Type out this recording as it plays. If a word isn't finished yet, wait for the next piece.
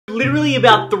literally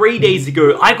about 3 days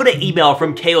ago, I got an email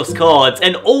from Chaos Cards,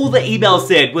 and all the email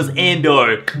said was,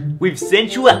 Ando, we've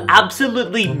sent you an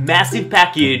absolutely massive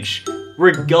package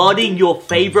regarding your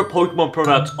favorite Pokemon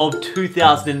product of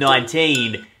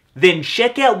 2019. Then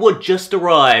check out what just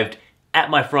arrived at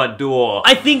my front door.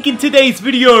 I think in today's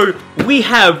video, we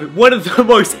have one of the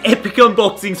most epic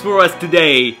unboxings for us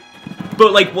today.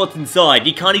 But like, what's inside?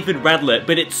 You can't even rattle it,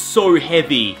 but it's so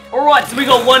heavy. Alright, so we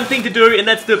got one thing to do, and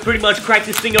that's to pretty much crack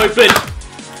this thing open.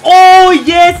 Oh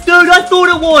yes, dude, I thought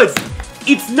it was!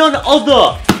 It's none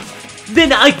other than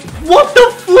what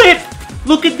the flip?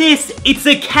 Look at this, it's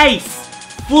a case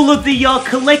full of the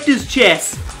collector's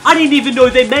chests. I didn't even know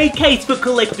they made case for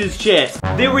collector's chests.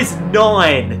 There is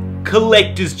 9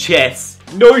 collector's chests.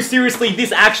 No, seriously,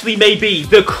 this actually may be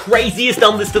the craziest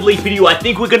unlisted leaf video I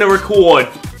think we're gonna record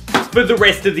for the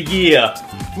rest of the year.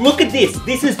 Look at this.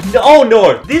 This is, oh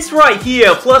no. This right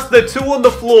here, plus the 2 on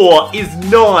the floor, is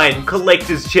 9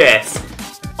 collector's chests.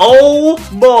 Oh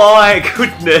my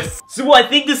goodness. So I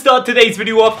think to start today's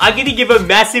video off, I'm going to give a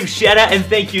massive shout out and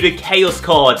thank you to Chaos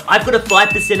Cards. I've got a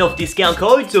 5% off discount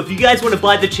code, so if you guys want to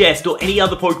buy the chest or any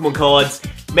other Pokemon cards,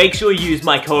 make sure you use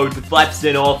my code with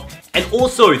 5% off. And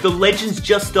also, the Legends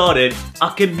just started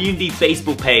a community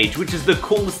Facebook page, which is the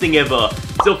coolest thing ever.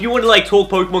 So if you want to like talk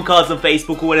Pokemon cards on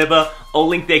Facebook or whatever, I'll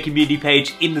link their community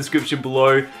page in the description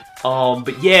below.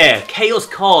 But yeah, Chaos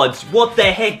Cards, what the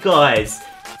heck, guys?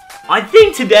 I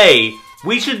think today,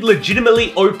 we should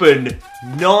legitimately open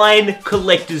 9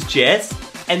 collector's chests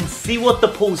and see what the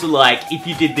pulls are like if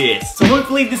you did this. So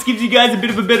hopefully this gives you guys a bit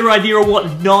of a better idea of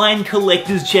what 9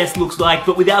 collector's chests looks like.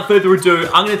 But without further ado,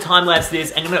 I'm going to time-lapse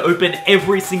this. I'm going to open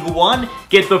every single one,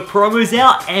 get the promos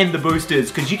out and the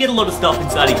boosters, because you get a lot of stuff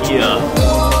inside of here.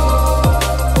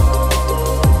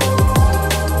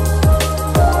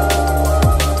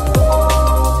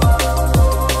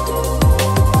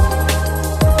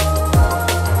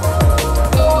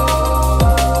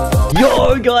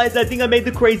 Yo guys, I think I made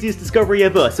the craziest discovery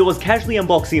ever. So I was casually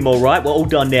unboxing them, alright, we're all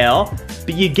done now.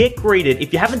 But you get greeted,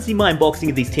 if you haven't seen my unboxing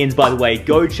of these tins, by the way,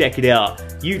 go check it out.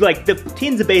 The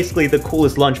tins are basically the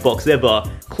coolest lunchbox ever.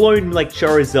 Clone like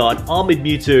Charizard, Armored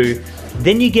Mewtwo.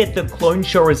 Then you get the Clone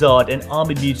Charizard and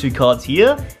Armored Mewtwo cards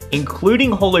here,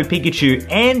 including Holo Pikachu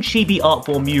and Chibi Art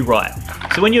Form Mew, right?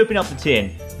 So when you open up the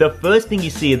tin, the first thing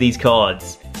you see are these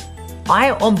cards.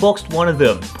 I unboxed one of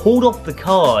them, pulled off the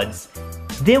cards.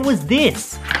 There was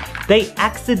this. They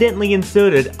accidentally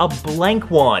inserted a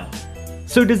blank one.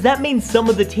 So does that mean some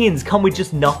of the tins come with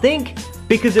just nothing?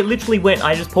 Because it literally went,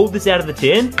 I just pulled this out of the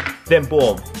tin, then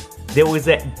boom. There was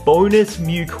that bonus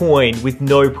Mew coin with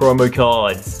no promo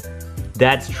cards.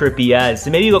 That's trippy as. So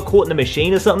maybe you got caught in the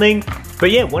machine or something. But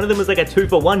yeah, one of them was like a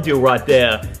 2-for-1 deal right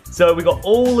there. So we got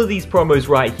all of these promos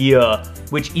right here.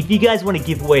 Which, if you guys want to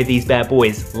give away these bad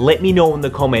boys, let me know in the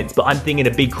comments. But I'm thinking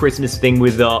a big Christmas thing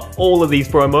with all of these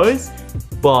promos.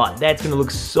 But that's going to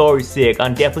look so sick.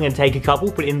 I'm definitely going to take a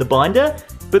couple, put it in the binder.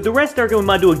 But the rest, I reckon we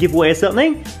might do a giveaway or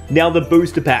something. Now the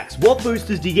booster packs. What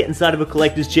boosters do you get inside of a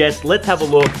collector's chest? Let's have a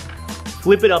look.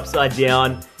 Flip it upside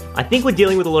down. I think we're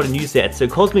dealing with a lot of new sets. So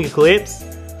Cosmic Eclipse,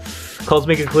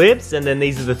 and then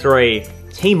these are the 3.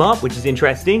 Team Up, which is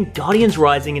interesting. Guardians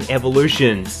Rising and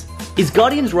Evolutions. Is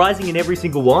Guardians Rising in every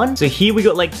single one? So here we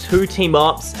got like 2 Team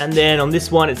Ups, and then on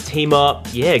this one it's Team Up.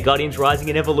 Yeah, Guardians Rising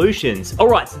and Evolutions.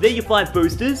 Alright, so there are your 5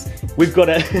 boosters. We've got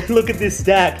a, look at this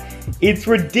stack. It's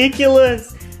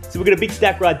ridiculous. So we've got a big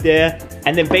stack right there.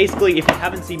 And then basically, if you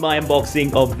haven't seen my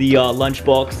unboxing of the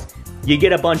lunchbox, you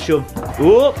get a bunch of,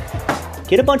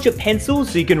 pencils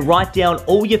so you can write down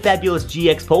all your fabulous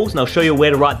GX polls, and I'll show you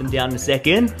where to write them down in a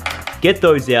second. Get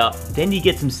those out. Then you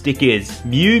get some stickers.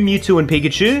 Mew, Mewtwo, and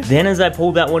Pikachu. Then as I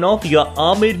pull that one off, you got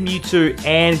Armored Mewtwo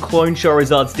and Clone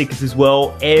Charizard stickers as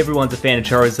well. Everyone's a fan of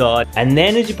Charizard. And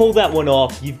then as you pull that one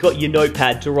off, you've got your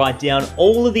notepad to write down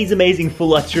all of these amazing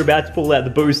full arts you're about to pull out the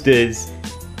boosters.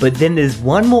 But then there's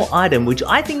one more item, which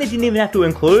I think they didn't even have to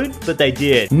include, but they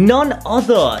did. None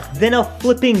other than a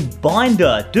flipping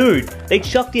binder. Dude, they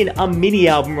chucked in a mini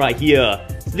album right here.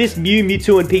 So this Mew,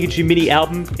 Mewtwo, and Pikachu mini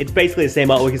album, it's basically the same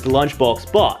artwork as the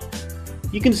lunchbox, but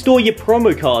you can store your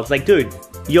promo cards. Like, dude,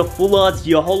 your full arts,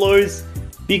 your holos,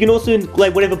 but you can also,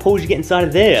 like, whatever pulls you get inside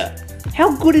of there.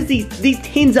 How good is these? These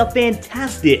tins are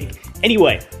fantastic.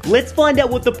 Anyway, let's find out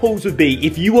what the pulls would be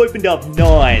if you opened up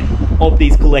 9 of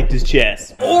these collector's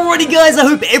chests. Alrighty guys, I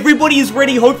hope everybody is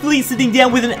ready, hopefully sitting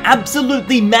down with an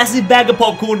absolutely massive bag of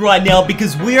popcorn right now,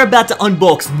 because we're about to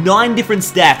unbox 9 different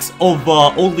stacks of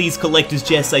all these collector's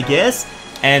chests, I guess.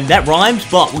 And that rhymed,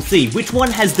 but we'll see which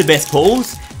one has the best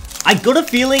pulls. I got a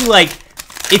feeling like,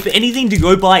 if anything to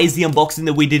go by is the unboxing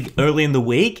that we did early in the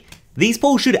week, These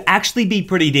pulls should actually be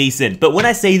pretty decent, but when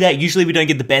I say that, usually we don't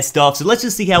get the best stuff, so let's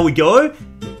just see how we go.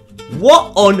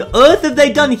 What on earth have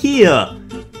they done here?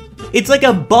 It's like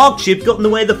a bark chip got in the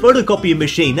way of the photocopier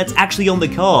machine. That's actually on the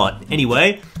card.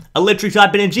 Anyway, electric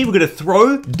type energy, we're gonna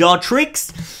throw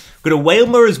Dartrix. We're gonna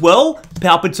Wailmer as well.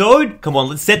 Palpitoad. Come on,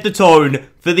 let's set the tone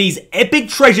for these epic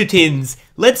treasure tins.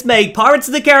 Let's make Pirates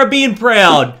of the Caribbean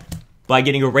proud by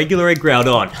getting a regular egg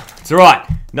Groudon. It's alright,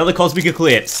 another Cosmic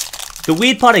Eclipse. The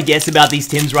weird part, I guess, about these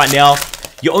tins right now,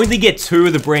 you only get 2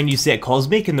 of the brand new set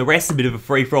Cosmic, and the rest a bit of a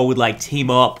free-for-all with like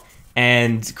Team Up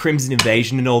and Crimson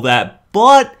Invasion and all that.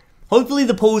 But hopefully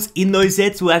the pulls in those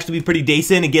sets will actually be pretty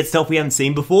decent and get stuff we haven't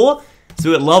seen before.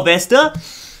 So we got Love Esther,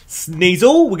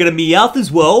 Sneasel, we're gonna Meowth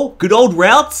as well, good old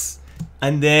Routes,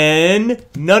 and then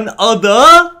none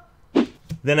other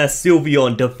than a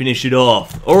Sylveon to finish it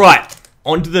off. Alright,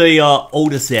 on to the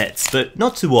older sets, but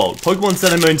not too old. Pokemon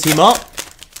Sun and Moon Team Up.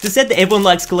 It's a set that everyone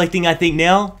likes collecting, I think,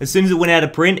 now. As soon as it went out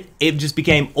of print, it just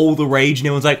became all the rage, and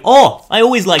everyone's like, oh, I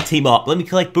always like Team Up. Let me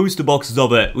collect booster boxes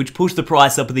of it, which pushed the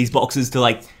price up of these boxes to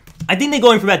like, I think they're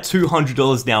going for about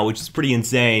 $200 now, which is pretty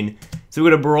insane. So we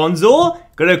got a Bronzor,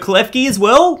 got a Klefki as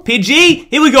well, Pidgey,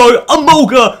 here we go,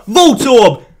 Emolga,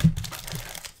 Voltorb.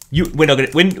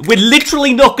 We're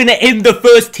literally not gonna end the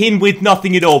first tin with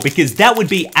nothing at all, because that would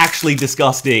be actually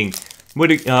disgusting.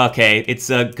 Okay, it's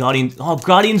Guardian. Oh,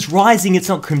 Guardians Rising. It's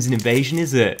not Crimson Invasion,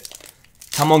 is it?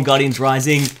 Come on, Guardians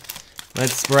Rising.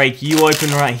 Let's break you open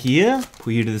right here.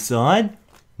 Put you to the side.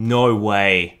 No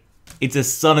way. It's a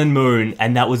Sun and Moon,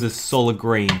 and that was a solid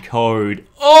green code.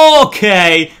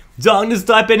 Okay. Darkness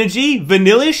type energy.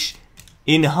 Vanillish.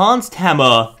 Enhanced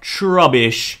Hammer.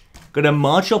 Trubbish. Got a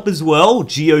Marchop as well.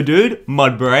 Geodude.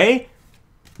 Mudbray.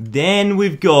 Then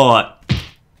we've got...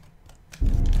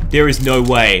 There is no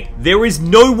way. There is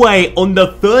no way on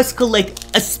the first collect,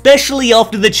 especially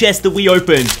after the chest that we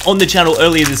opened on the channel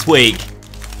earlier this week,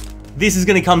 this is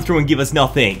gonna come through and give us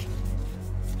nothing.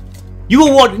 You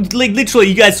are what? Like, literally,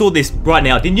 you guys saw this right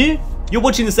now, didn't you? You're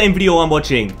watching the same video I'm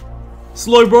watching.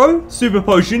 Slowbro, Super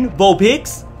Potion,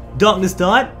 Vulpix, Darkness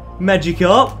type,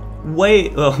 Magikarp,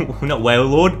 not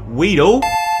Wailord, Weedle.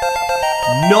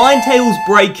 Ninetales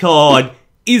break card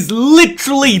is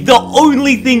literally the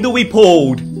only thing that we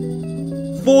pulled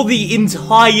for the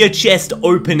entire chest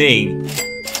opening.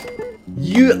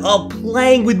 You are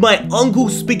playing with my Uncle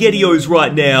SpaghettiOs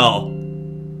right now.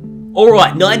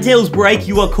 Alright, Ninetales break,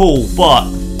 you are cool, but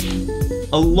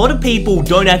a lot of people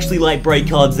don't actually like break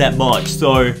cards that much,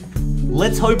 so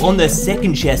let's hope on the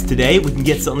second chest today we can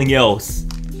get something else.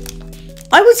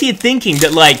 I was here thinking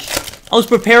that, like, I was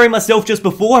preparing myself just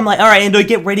before. I'm like, alright, Endo,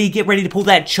 get ready to pull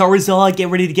that Charizard, get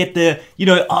ready to get the, you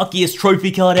know, Arceus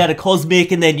trophy card out of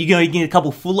Cosmic, and then, you know, you get a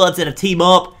couple full arts out of Team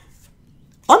Up.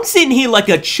 I'm sitting here like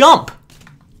a chump.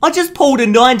 I just pulled a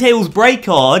Ninetales break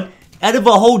card out of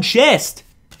a whole chest.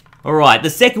 Alright, the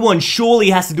second one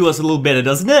surely has to do us a little better,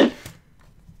 doesn't it?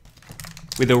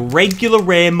 With a regular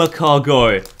rare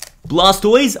Macargo.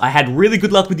 Blastoise, I had really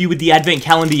good luck with you with the advent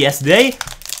calendar yesterday.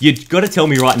 You gotta tell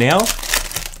me right now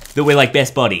that we're like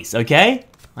best buddies, okay?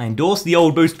 I endorse the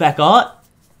old boost pack art.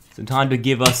 So time to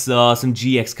give us some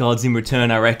GX cards in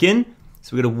return, I reckon.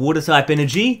 So we got a water type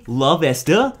energy, Love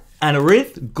Esther,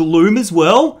 Anorith, Gloom as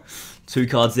well. 2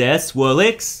 cards there,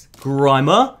 Swirlix,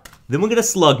 Grimer. Then we're gonna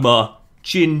Slugma,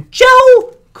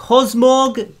 Chinchou,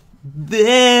 Cosmog.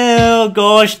 Oh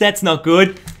gosh, that's not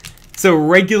good. So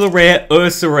regular rare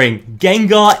Ursaring,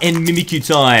 Gengar, and Mimikyu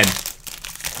time.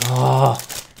 Oh,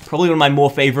 probably one of my more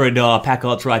favorite pack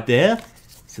arts right there.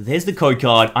 So there's the code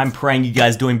card. I'm praying you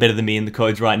guys doing better than me in the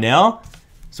codes right now.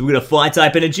 So we got a fire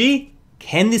type energy.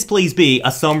 Can this please be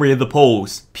a summary of the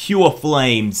pulls? Pure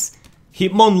Flames,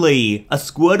 Hitmonlee, a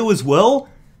Squirtle as well,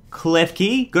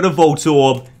 Klefki, got a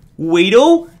Voltorb,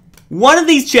 Weedle. One of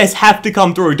these chests have to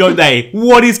come through, don't they?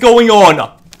 What is going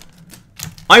on?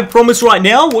 I promise right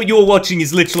now, what you're watching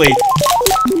is literally...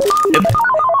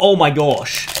 Oh my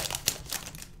gosh.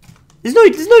 There's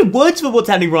no words for what's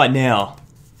happening right now.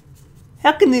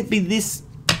 How can it be this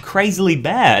crazily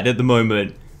bad at the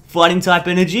moment? Fighting type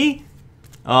energy.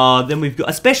 Then we've got,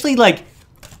 especially like,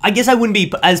 I guess I wouldn't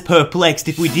be as perplexed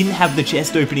if we didn't have the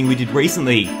chest opening we did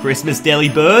recently. Christmas Daily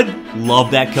Bird,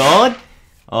 love that card.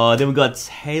 Then we got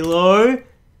Halo,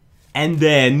 and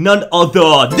then none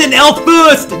other than our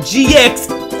first GX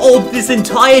of this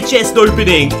entire chest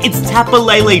opening. It's Tapu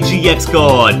Lele GX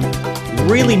card.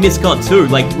 Really miscut too,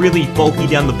 like really bulky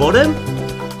down the bottom.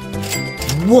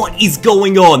 What is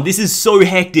going on? This is so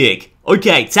hectic.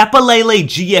 Okay, Tapu Lele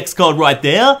GX card right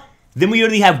there. Then we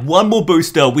only have one more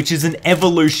booster, which is an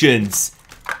Evolutions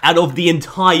out of the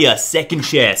entire second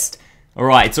chest.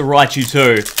 Alright, it's a Raichu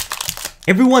too.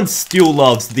 Everyone still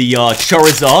loves the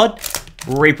Charizard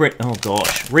reprint. Oh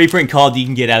gosh, reprint card that you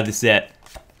can get out of the set.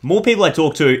 More people I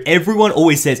talk to, everyone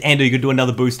always says, Ando, you could do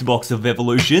another booster box of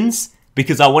evolutions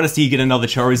because I want to see you get another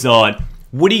Charizard.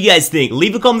 What do you guys think?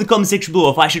 Leave a comment in the comment section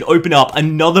below if I should open up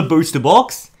another booster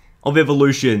box of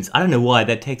evolutions. I don't know why,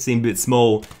 that text seemed a bit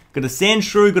small. Got a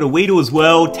Sandshrew, got a Weedle as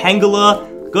well,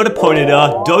 Tangela, got a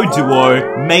Ponyta,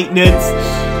 Doduo, Maintenance.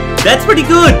 That's pretty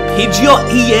good. Pidgeot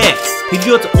EX.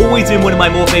 Pidgeot's always been one of my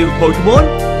more favorite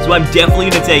Pokemon, so I'm definitely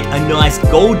going to take a nice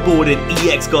gold bordered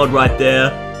EX card right there.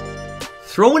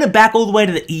 Throwing it back all the way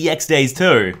to the EX days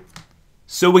too.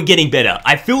 So we're getting better.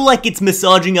 I feel like it's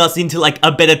massaging us into like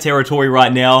a better territory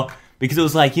right now, because it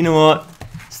was like, you know what?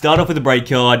 Start off with a break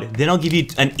card, then I'll give you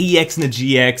an EX and a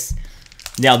GX.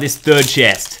 Now this third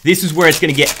chest. This is where it's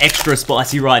going to get extra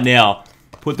spicy right now.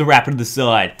 Put the wrapper to the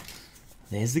side.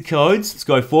 There's the codes. Let's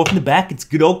go forth in the back. It's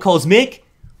good old Cosmic.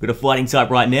 Got a fighting type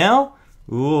right now.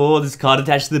 Oh, this card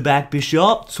attached to the back.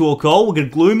 Bishop, Torkoal. We're going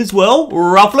to Gloom as well.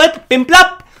 Rufflet,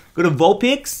 Pimplop. Got a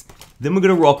Vulpix. Then we're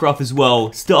going to Rockruff as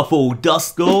well. Stuffle,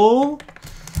 Duskull.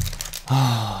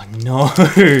 Oh, no.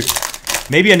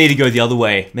 Maybe I need to go the other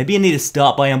way. Maybe I need to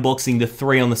start by unboxing the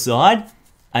 3 on the side.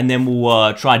 And then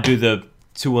we'll try and do the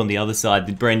 2 on the other side.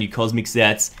 The brand new Cosmic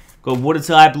sets. Got Water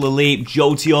type, Lilip,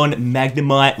 Jolteon,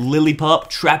 Magnemite,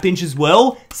 Lillipup, Trapinch as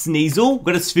well, Sneasel,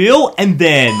 got a Sphere, and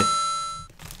then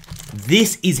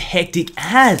this is hectic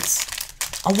as.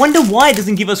 I wonder why it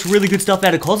doesn't give us really good stuff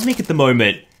out of Cosmic at the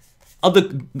moment.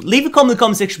 Leave a comment in the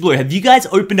comment section below. Have you guys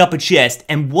opened up a chest,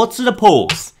 and what sort of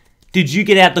pulls did you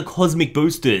get out the Cosmic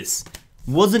boosters?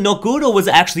 Was it not good, or was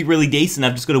it actually really decent?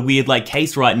 I've just got a weird like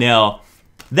case right now.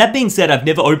 That being said, I've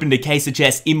never opened a case of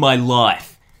chests in my life.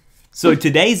 So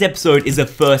today's episode is a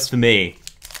first for me.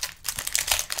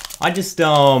 I just,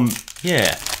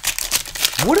 yeah.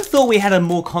 Would have thought we had a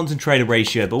more concentrated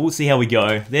ratio, but we'll see how we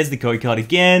go. There's the code card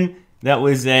again. That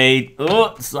was a,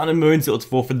 Sun and Moon, so it's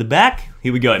 4 from the back.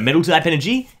 Here we go. Metal type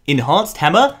energy, Enhanced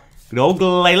Hammer, good old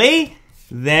Glalie,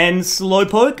 then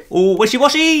Slowpoke, or Wishy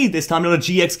Washy. This time not a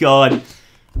GX card.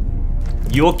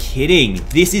 You're kidding.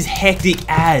 This is hectic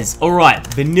as. Alright,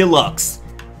 Vanillux.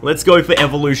 Let's go for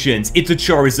evolutions. It's a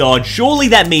Charizard. Surely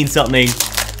that means something.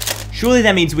 Surely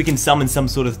that means we can summon some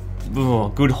sort of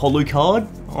good Holo card,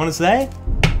 I want to say.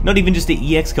 Not even just an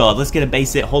EX card. Let's get a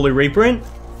base set Holo reprint.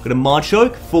 Got a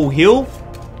Machoke, Full Heal,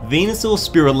 Venusaur,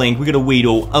 Spirit Link. We got a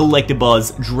Weedle,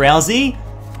 Electabuzz, Drowsy.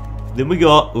 Then we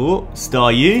got,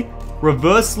 Staryu,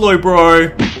 Reverse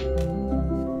Slowbro.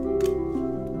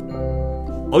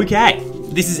 Okay,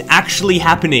 this is actually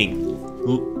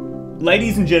happening.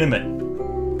 Ladies and gentlemen,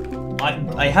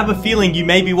 I have a feeling you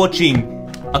may be watching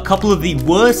a couple of the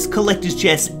worst collector's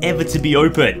chests ever to be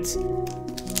opened.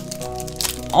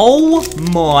 Oh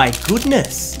my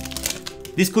goodness.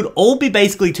 This could all be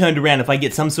basically turned around if I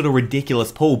get some sort of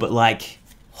ridiculous pull, but like,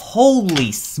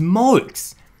 holy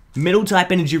smokes. Metal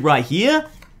type energy right here.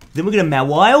 Then we're going to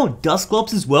Mawile,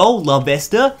 Dusclops as well,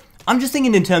 Larvesta. I'm just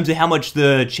thinking in terms of how much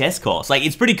the chest costs. Like,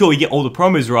 it's pretty cool you get all the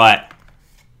promos right,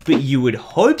 but you would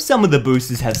hope some of the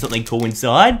boosters have something cool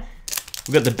inside.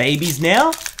 We've got the babies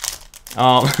now.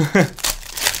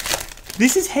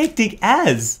 This is hectic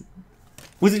as.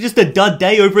 Was it just a dud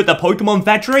day over at the Pokemon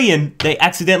factory and they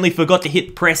accidentally forgot to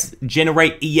hit press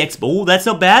generate EX ball? That's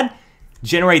not bad.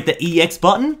 Generate the EX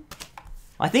button?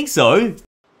 I think so.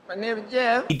 My name is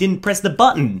Jeff. He didn't press the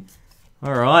button.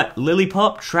 Alright,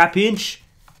 Lillipup, Trapinch,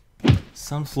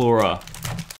 Sunflora.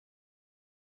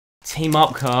 Team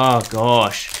up car,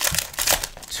 gosh.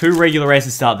 2 regular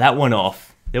races to start that one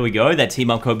off. There we go, that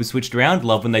team up code was switched around.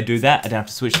 Love when they do that. I don't have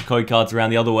to switch the code cards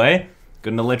around the other way.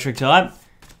 Got an electric type.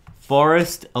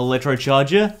 Forest,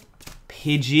 Electrocharger,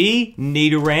 Pidgey,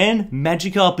 Nidoran,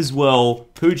 Magikarp as well,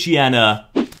 Poochyena.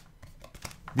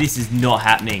 This is not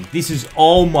happening. This is,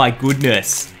 oh my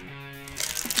goodness.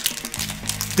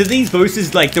 Do these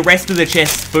boosters, like the rest of the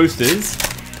chest boosters,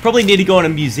 probably need to go in a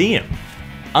museum?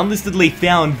 Unlistedly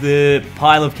found the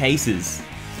pile of cases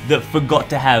that forgot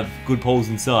to have good pulls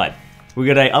inside. We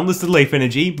got a Unlisted Leaf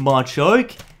Energy,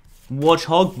 Machoke,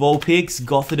 Watchog, Vulpix,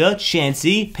 Gothita,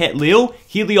 Chansey, Petlil,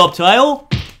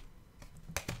 Helioptile.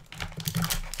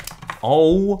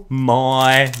 Oh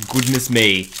my goodness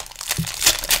me.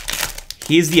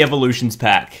 Here's the evolutions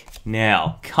pack.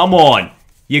 Now, come on.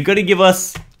 You gotta give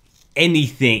us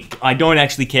anything. I don't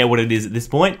actually care what it is at this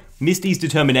point. Misty's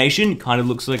Determination, kind of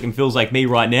looks like and feels like me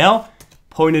right now.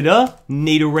 Ponyta,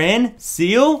 Nidoran,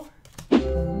 Seal.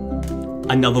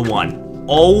 Another one.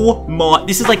 Oh my,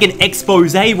 this is like an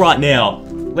expose right now.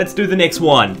 Let's do the next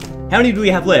one. How many do we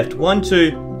have left? 1,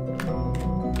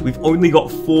 2. We've only got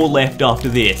 4 left after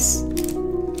this.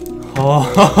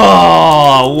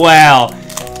 Oh, wow.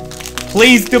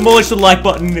 Please demolish the like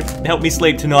button. Help me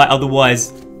sleep tonight.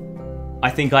 Otherwise, I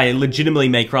think I legitimately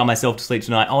may cry myself to sleep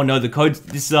tonight. Oh no, this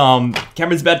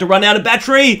camera's about to run out of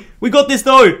battery. We got this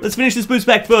though. Let's finish this boost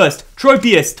pack first.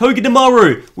 Tropius,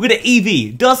 Togedemaru. We got an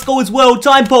Eevee, Duskull as well,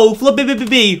 Time Pole,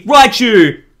 Flabibibibib,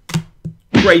 Raichu.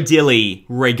 Grey Dilly,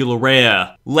 regular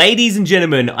rare. Ladies and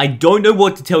gentlemen, I don't know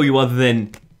what to tell you other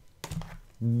than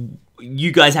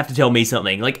you guys have to tell me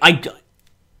something. Like, I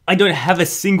don't have a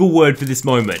single word for this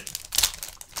moment.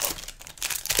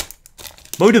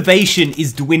 Motivation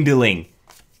is dwindling.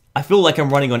 I feel like I'm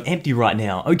running on empty right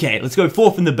now. Okay, let's go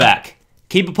 4 from the back.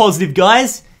 Keep it positive,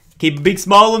 guys. Keep a big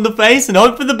smile on the face and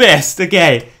hope for the best.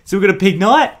 Okay, so we got a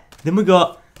Pignite. Then we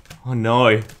got... Oh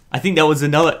no. I think that was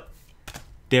another...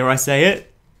 Dare I say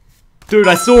it? Dude,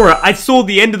 I saw it. I saw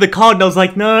the end of the card and I was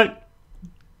like, no.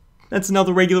 That's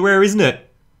another regular rare, isn't it?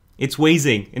 It's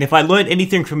wheezing. And if I learned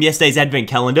anything from yesterday's advent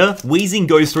calendar, wheezing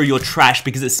goes through your trash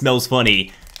because it smells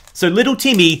funny. So little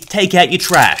Timmy, take out your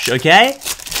trash, okay?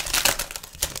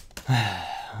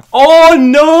 Oh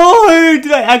no!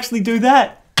 Did I actually do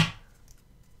that?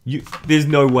 There's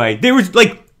no way. There was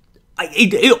like...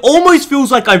 It almost feels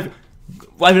like I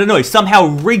don't know, somehow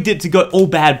rigged it to go all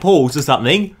bad pulls or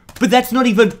something. But that's not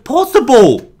even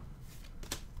possible!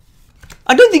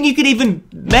 I don't think you could even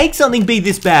make something be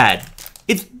this bad.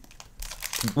 It's...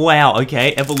 Wow,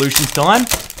 okay, evolutions time.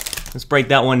 Let's break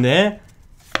that one there.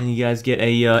 And you guys get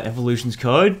a evolutions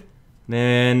code.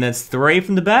 Then that's 3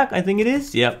 from the back, I think it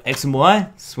is. Yep, X and Y.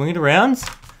 Swing it around.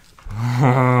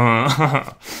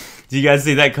 Do you guys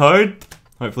see that code?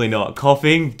 Hopefully not.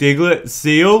 Coughing, Diglett,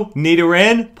 Seal,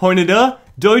 Nidoran, Ponyta,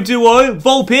 Doduo,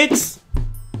 Vulpix.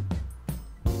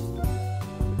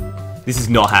 This is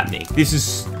not happening. This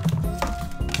is...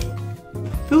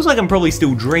 Feels like I'm probably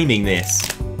still dreaming this.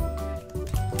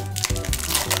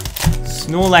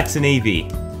 Snorlax and Eevee.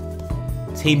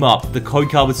 Team up. The code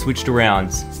card was switched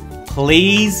around.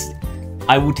 Please.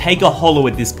 I will take a holo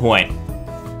at this point.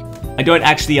 I don't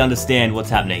actually understand what's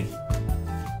happening.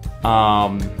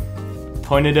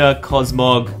 Ponyta,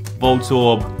 Cosmog,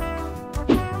 Voltorb.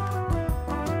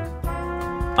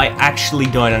 I actually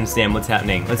don't understand what's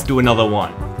happening. Let's do another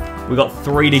one. We got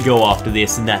 3 to go after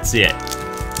this, and that's it.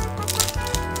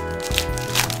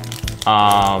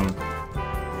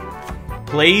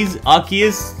 Please,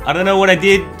 Arceus. I don't know what I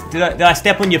did. Did I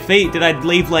step on your feet? Did I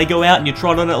leave Lego out and you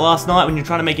trod on it last night when you're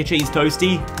trying to make a cheese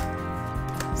toasty?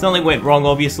 Something went wrong,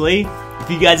 obviously. If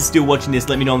you guys are still watching this,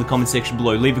 let me know in the comment section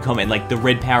below. Leave a comment like the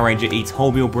red Power Ranger eats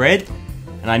wholemeal bread.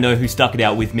 And I know who stuck it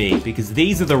out with me, because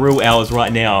these are the real hours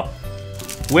right now.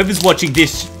 Whoever's watching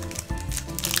this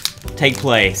take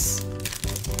place.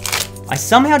 I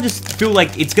somehow just feel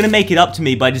like it's going to make it up to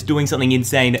me by just doing something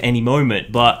insane at any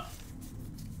moment, but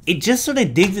it just sort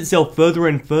of digs itself further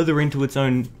and further into its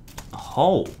own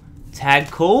hole.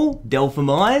 Tagcall,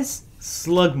 Delphamize,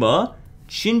 Slugma,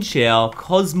 Chinchou,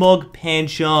 Cosmog,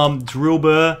 Pancham,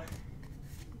 Drillbur.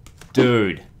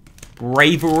 Dude.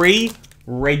 Bravery,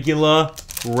 regular,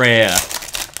 rare.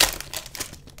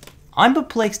 I'm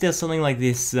perplexed how something like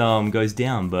this goes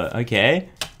down, but okay.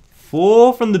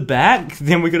 4 from the back,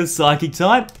 then we got a Psychic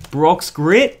type, Brock's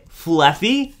Grit,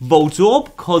 Flaffy,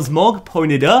 Voltorb, Cosmog,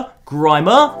 Ponyta,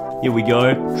 Grimer, here we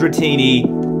go, Dratini.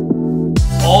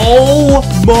 Oh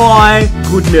my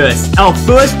goodness, our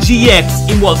first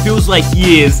GX in what feels like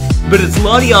years, but it's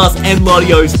Latias and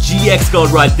Latio's GX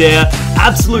card right there.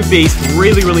 Absolute beast,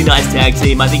 really, really nice tag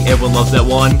team. I think everyone loves that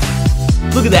one.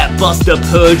 Look at that Buster,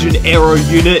 Purge, and Arrow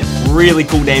unit. Really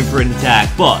cool name for an attack,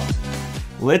 but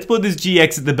let's put this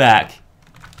GX at the back.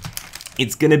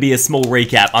 It's gonna be a small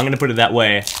recap, I'm gonna put it that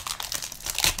way.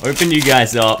 Open you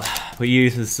guys up, put you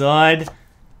to the side.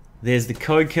 There's the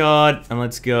code card, and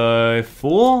let's go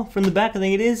 4 from the back, I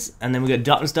think it is. And then we got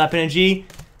Darkness Type Energy,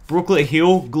 Brooklet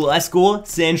Hill, Gliscor,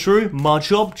 Sandshrew,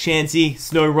 Machop, Chansey,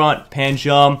 Snorunt,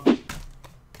 Pancham.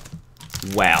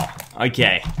 Wow.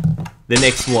 Okay. The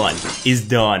next one is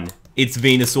done. It's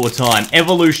Venusaur time.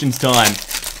 Evolutions time.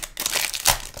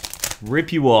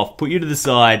 Rip you off, put you to the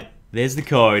side. There's the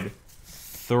code.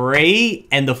 3,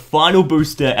 and the final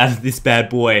booster out of this bad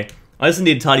boy. I just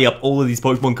need to tidy up all of these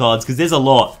Pokemon cards, because there's a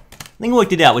lot. I think I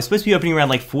worked it out. We're supposed to be opening around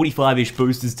like 45-ish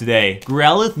boosters today.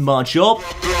 Growlithe, Machop.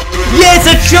 Yes,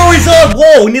 a Charizard!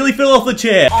 Whoa, nearly fell off the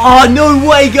chair. Oh, no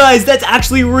way, guys. That's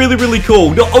actually really, really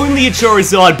cool. Not only a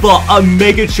Charizard, but a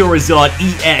Mega Charizard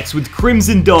EX with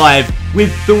Crimson Dive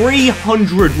with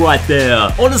 300 right there.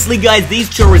 Honestly, guys, these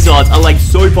Charizards are like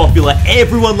so popular.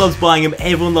 Everyone loves buying them.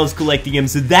 Everyone loves collecting them.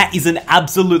 So that is an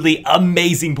absolutely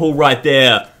amazing pull right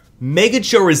there. Mega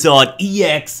Charizard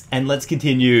EX, and let's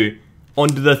continue.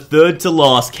 onto the third to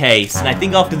last case. And I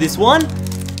think after this one,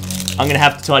 I'm going to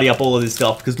have to tidy up all of this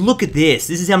stuff. Because look at this.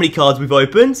 This is how many cards we've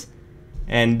opened.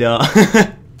 And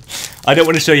I don't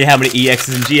want to show you how many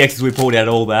EXs and GXs we pulled out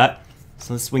of all that.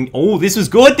 So let's swing. Oh, this is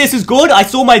good. This is good. I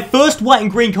saw my first white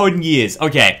and green code in years.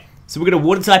 Okay. So we're going to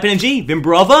Water type energy.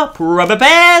 Vimbrava.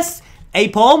 Probopass.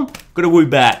 Apom. Got a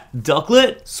Woobat.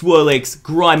 Ducklet. Swirlix.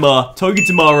 Grimer.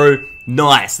 Togedemaru.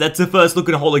 Nice. That's the first look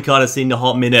at a Holo card I've seen in a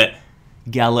hot minute.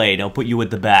 Gallade. I'll put you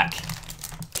at the back.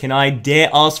 Can I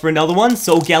dare ask for another one?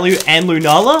 Soul Galio and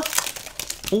Lunala.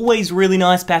 Always really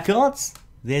nice pack arts.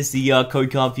 There's the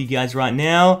code card for you guys right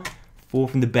now. 4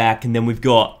 from the back. And then we've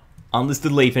got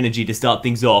Unlisted Leaf Energy to start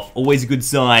things off. Always a good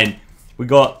sign. We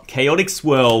got Chaotic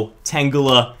Swirl,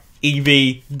 Tangela,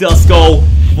 Eevee, Duskull,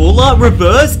 Full Art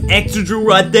Reverse, Extra Drill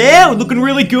right there. Looking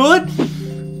really good.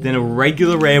 Then a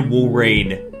regular rare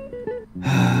Wolverine.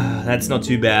 That's not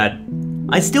too bad.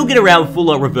 I still get around Full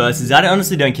Art Reverses. I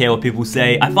honestly don't care what people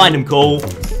say. I find them cool.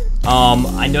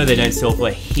 I know they don't sell for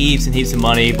heaps and heaps of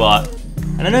money, but...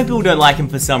 And I know people don't like them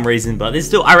for some reason, but there's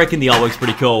still... I reckon the artwork's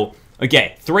pretty cool.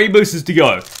 Okay, 3 boosters to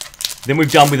go. Then we're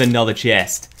done with another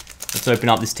chest. Let's open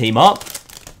up this team up.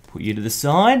 Put you to the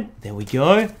side. There we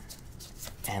go.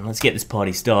 And let's get this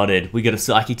party started. We got a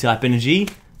Psychic type energy.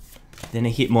 Then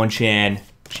a Hitmonchan.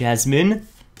 Jasmine.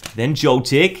 Then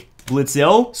Joltik.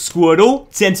 Blitzel. Squirtle.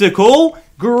 Tentacle.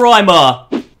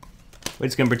 Grimer. We're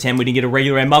just going to pretend we didn't get a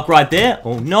regular Muck right there.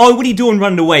 Oh no, what are you doing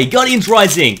running away? Guardian's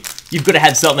Rising. You've got to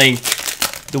have something.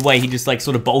 The way he just like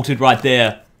sort of bolted right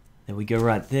there. There we go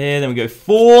right there. Then we go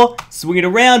 4. Swing it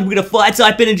around. We're going to Fire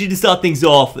type energy to start things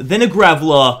off. Then a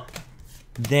Graveler.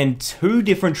 Then 2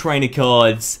 different trainer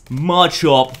cards.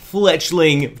 Marchop.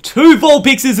 Fletchling. 2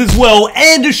 Vulpixes as well.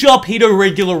 And a Sharpedo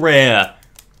regular rare.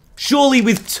 Surely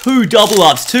with 2 double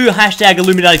ups. 2 hashtag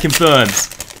Illuminati confirms.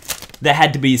 There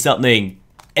had to be something.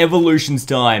 Evolution's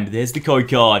time. There's the code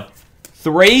card.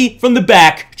 3 from the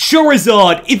back.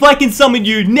 Charizard. If I can summon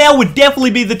you, now would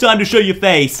definitely be the time to show your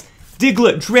face.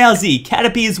 Diglett, Drowsy,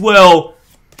 Caterpie as well.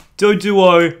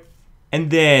 Doduo.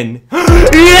 And then...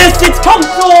 Yes! It's come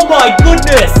through! Oh my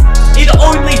goodness! It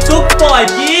only took 5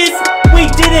 years! We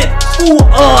did it! Full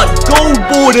art, gold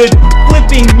bordered,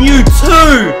 flipping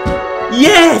Mewtwo!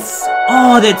 Yes!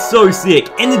 Oh, that's so sick.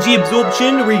 Energy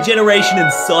absorption, regeneration,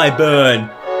 and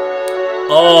Psyburn.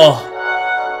 Oh.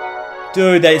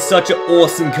 Dude, that is such an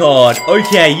awesome card.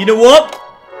 Okay, you know what?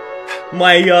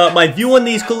 My view on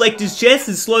these collector's chests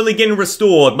is slowly getting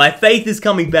restored. My faith is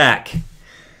coming back.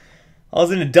 I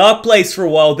was in a dark place for a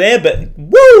while there, but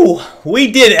woo!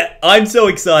 We did it! I'm so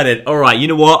excited. Alright, you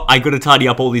know what? I gotta tidy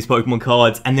up all these Pokemon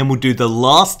cards, and then we'll do the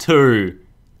last 2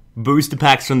 booster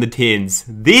packs from the tins.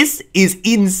 This is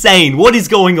insane. What is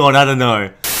going on? I don't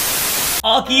know.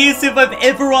 Arceus, if I've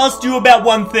ever asked you about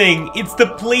one thing, it's to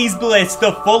please bless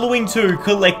the following 2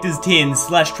 collector's tins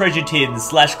 / treasure tins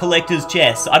 / collector's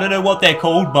chests. I don't know what they're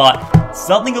called, but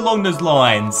something along those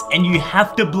lines. And you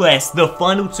have to bless the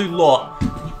final 2 lot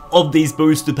of these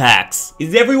booster packs.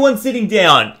 Is everyone sitting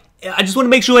down? I just want to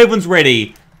make sure everyone's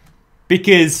ready.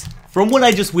 Because from what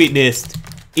I just witnessed,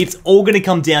 it's all going to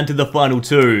come down to the final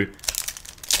 2.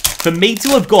 For me to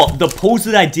have got the pulls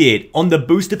that I did on the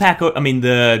booster pack,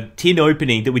 the tin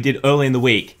opening that we did early in the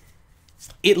week,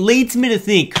 it leads me to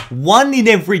think 1 in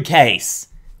every case,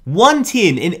 1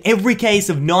 tin in every case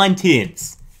of 9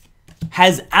 tins,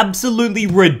 has absolutely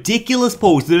ridiculous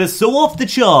pulls that are so off the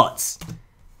charts,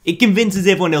 it convinces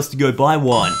everyone else to go buy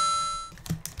one.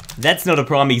 That's not a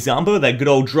prime example of that good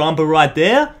old Drampa right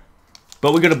there,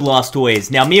 but we got a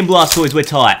Blastoise. Now, me and Blastoise, we're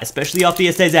tight, especially after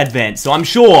yesterday's advent, so I'm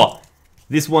sure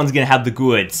this one's going to have the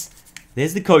goods.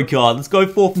 There's the code card. Let's go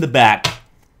 4 from the back.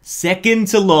 Second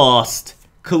to last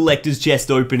collector's chest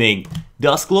opening.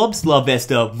 Dusclops,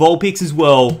 Slavesta, Vulpix as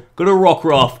well. Got a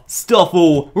Rockruff,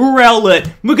 Stuffle, Rowlet.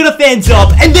 We're going to fans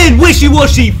up. And then Wishy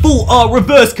Washy full art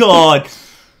reverse card.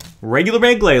 Regular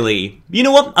Red Glalie. You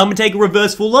know what? I'm going to take a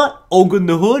reverse full art. All good in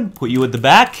the hood. Put you at the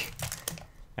back.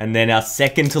 And then our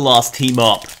second to last team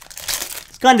up.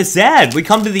 Kind of sad. We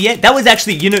come to the end. That was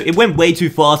actually, you know, it went way too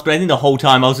fast, but I think the whole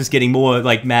time I was just getting more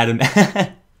like mad and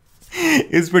mad.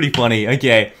 It's pretty funny.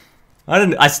 Okay.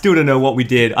 I still don't know what we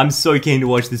did. I'm so keen to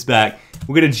watch this back.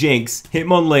 We're gonna Jinx,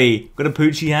 Hitmonlee, got a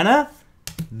Poochyena.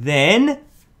 Then,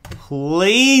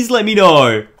 please let me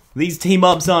know. These team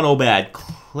ups aren't all bad.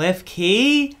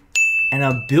 Klefki and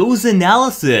a Bill's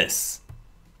Analysis.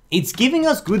 It's giving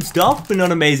us good stuff, but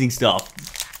not amazing stuff.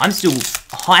 I'm still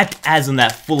hyped as on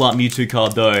that full art Mewtwo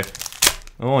card though.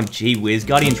 Oh, gee whiz.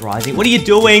 Guardian's Rising. What are you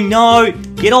doing? No!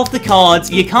 Get off the cards.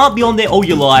 You can't be on there all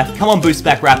your life. Come on, Boost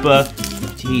Back Rapper.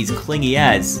 Jeez, clingy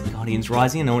as. Guardian's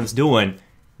Rising. I know what it's doing.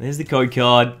 There's the code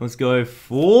card. Let's go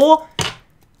 4.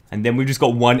 And then we've just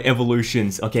got 1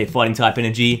 evolutions. Okay, fighting type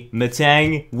energy.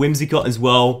 Metang, Whimsicott as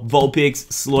well. Vulpix,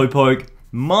 Slowpoke,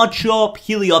 Machop,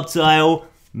 Helioptile,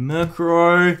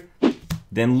 Murkrow.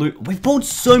 Then we've pulled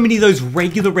so many of those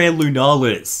regular rare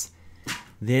Lunalas.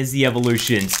 There's the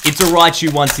evolutions. It's a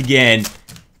Raichu once again.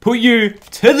 Put you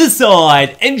to the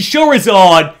side. And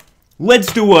Charizard.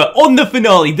 Let's do it. On the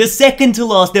finale, the second to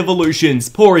last evolutions.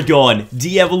 Porygon,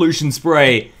 de-evolution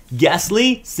spray.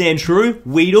 Ghastly, Sandshrew,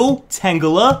 Weedle,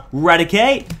 Tangela,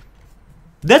 Raticate.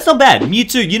 That's not bad.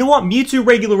 Mewtwo, you know what? Mewtwo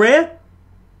regular rare?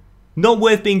 Not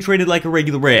worth being treated like a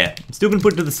regular rare. I'm still gonna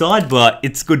put it to the side, but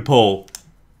it's good pull.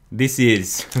 This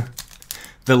is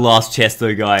the last chest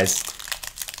though, guys.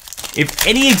 If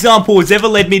any example has ever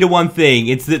led me to one thing,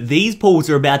 it's that these pulls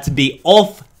are about to be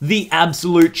off the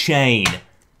absolute chain.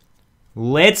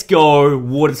 Let's go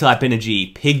water type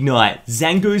energy, Pignite,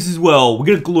 Zangoose as well. We're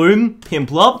gonna Gloom,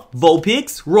 Piplup,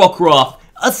 Vulpix, Rockruff,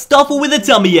 a Stuffle with a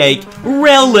tummy ache,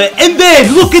 Rowlet, and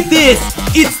then look at this!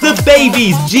 It's the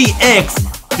Babies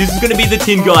GX! This is gonna be the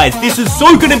tin, guys. This is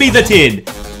so gonna be the tin!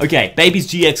 Okay, Babies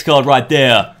GX card right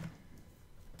there.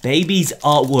 Babies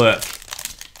artwork.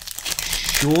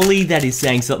 Surely that is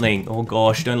saying something. Oh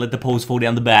gosh, don't let the pulls fall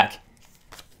down the back.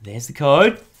 There's the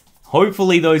code.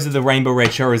 Hopefully those are the Rainbow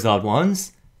Red Charizard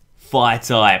ones. Fire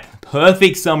type.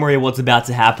 Perfect summary of what's about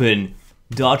to happen.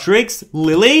 Dartrix,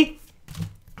 Lily,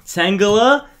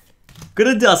 Tangela, got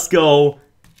a Duskull,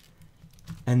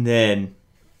 and then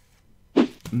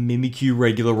Mimikyu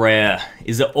regular rare.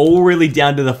 Is it all really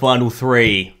down to the final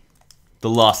 3? The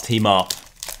last team up.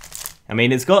 I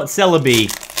mean, it's got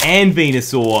Celebi and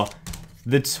Venusaur.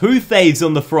 The 2 faves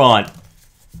on the front.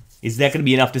 Is that going to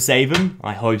be enough to save him?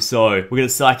 I hope so. We got a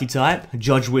Psychic type,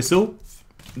 Judge Whistle,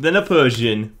 then a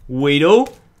Persian,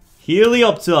 Weedle,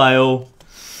 Helioptile,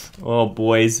 oh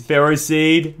boys,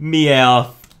 Ferroseed,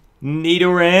 Meowth,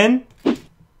 Nidoran, a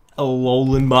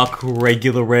Alolan Muck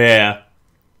regular rare.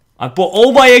 I bought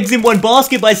all my eggs in one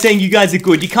basket by saying you guys are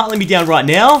good. You can't let me down right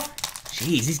now.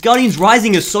 Jeez, these Guardians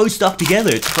Rising are so stuck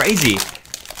together. It's crazy.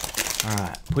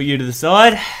 Alright, put you to the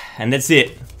side, and that's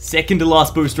it. Second to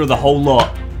last booster of the whole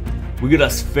lot. We got a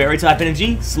Fairy type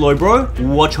energy, Slowbro,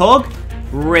 Watchog,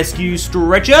 Rescue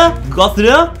Stretcher,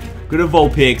 Gothita, got a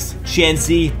Vulpix,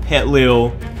 Chansey,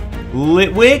 Petlil,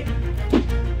 Litwick.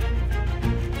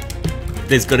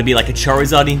 There's got to be like a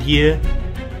Charizard in here.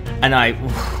 And I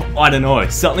don't know,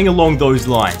 something along those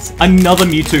lines. Another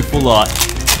Mewtwo full art.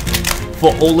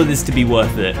 For all of this to be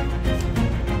worth it.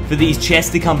 For these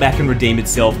chests to come back and redeem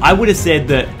itself. I would have said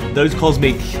that those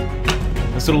Cosmic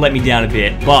sort of let me down a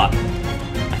bit, but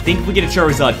I think if we get a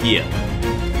Charizard here,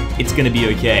 it's gonna be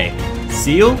okay.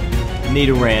 Seal,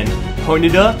 Nidoran,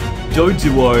 Ponyta,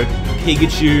 Doduo,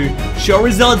 Pikachu,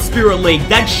 Charizard Spirit Link.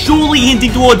 That's surely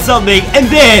hinting towards something, and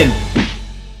then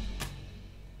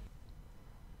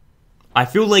I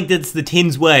feel like that's the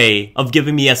tin's way of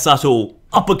giving me a subtle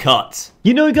uppercut.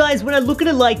 You know guys, when I look at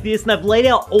it like this and I've laid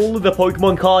out all of the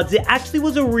Pokemon cards, it actually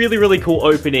was a really cool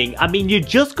opening. I mean, you're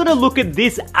just gonna look at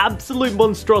this absolute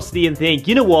monstrosity and think,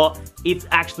 you know what? It's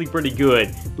actually pretty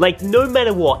good. Like, no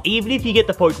matter what, even if you get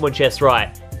the Pokemon chest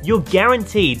right, you're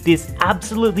guaranteed this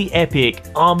absolutely epic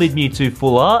Armored Mewtwo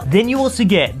full art. Then you also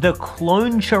get the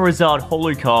Clone Charizard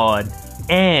Holo card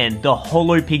and the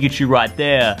Holo Pikachu right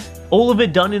there. All of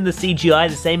it done in the CGI,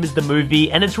 the same as the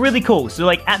movie, and it's really cool. So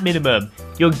like, at minimum,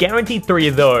 you're guaranteed 3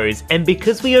 of those, and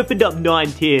because we opened up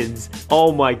 9 tins,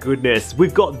 oh my goodness,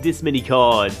 we've got this many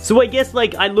cards. So I guess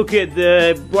like, I look at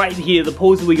the, right here, the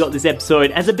pulls that we got this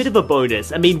episode as a bit of a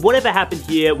bonus. I mean, whatever happened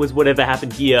here was whatever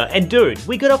happened here, and dude,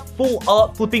 we got a full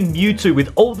art flipping Mewtwo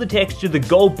with all the texture, the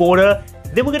gold border.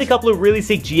 Then we got a couple of really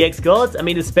sick GX cards, I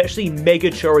mean, especially Mega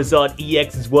Charizard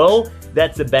EX as well.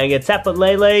 That's a banger. Tapu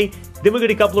Lele. Then we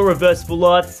got a couple of reverse full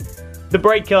arts. The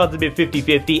break card's a bit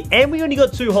 50-50, and we only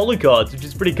got 2 holo cards, which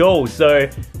is pretty cool. So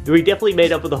we definitely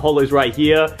made up for the holos right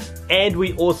here. And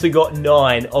we also got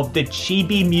 9 of the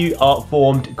Chibi Mew art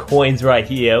formed coins right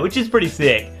here, which is pretty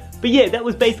sick. But yeah, that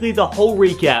was basically the whole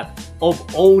recap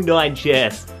of all 9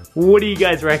 chests. What do you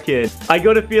guys reckon? I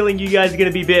got a feeling you guys are gonna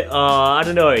be a bit, I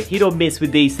don't know, hit or miss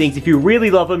with these things. If you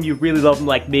really love them, you really love them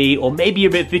like me, or maybe you're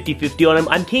a bit 50-50 on them.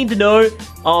 I'm keen to know.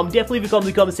 Definitely leave a comment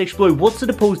in the comment section below. What sort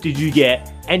of pulls did you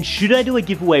get? And should I do a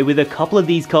giveaway with a couple of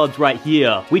these cards right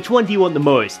here? Which one do you want the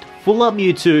most? Full Art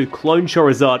Mewtwo, Clone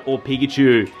Charizard, or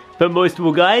Pikachu? But most of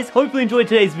all guys, hopefully enjoyed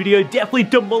today's video. Definitely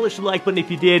demolish the like button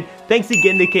if you did. Thanks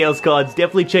again to Chaos Cards.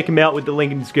 Definitely check them out with the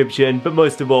link in the description. But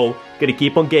most of all, gotta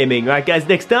keep on gaming. Alright guys,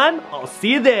 next time, I'll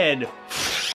see you then.